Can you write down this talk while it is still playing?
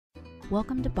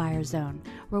Welcome to Buyer Zone,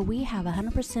 where we have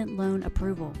 100% loan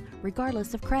approval,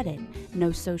 regardless of credit.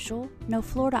 No social, no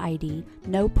Florida ID,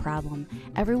 no problem.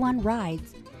 Everyone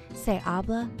rides. Se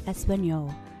habla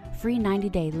español. Free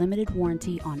 90-day limited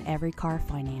warranty on every car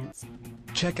finance.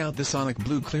 Check out the Sonic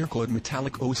Blue Clear Coat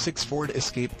Metallic '06 Ford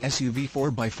Escape SUV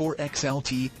 4x4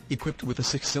 XLT, equipped with a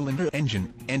 6-cylinder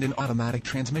engine and an automatic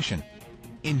transmission.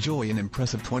 Enjoy an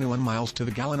impressive 21 miles to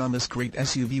the gallon on this great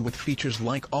SUV with features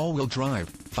like all-wheel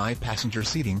drive, 5-passenger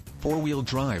seating, 4-wheel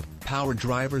drive, power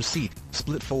driver's seat,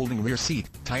 split folding rear seat,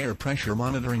 tire pressure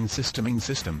monitoring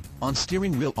system,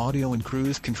 on-steering wheel audio and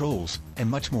cruise controls, and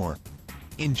much more.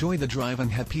 Enjoy the drive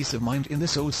and have peace of mind in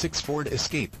this '06 Ford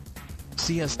Escape.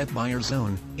 See us at Buyer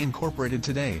Zone, Incorporated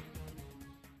today.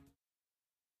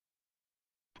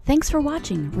 Thanks for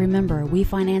watching. Remember, we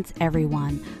finance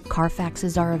everyone.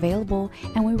 Carfaxes are available,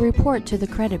 and we report to the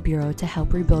credit bureau to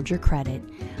help rebuild your credit.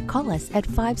 Call us at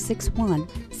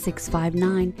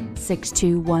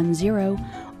 561-659-6210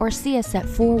 or see us at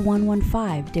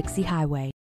 4115 Dixie Highway.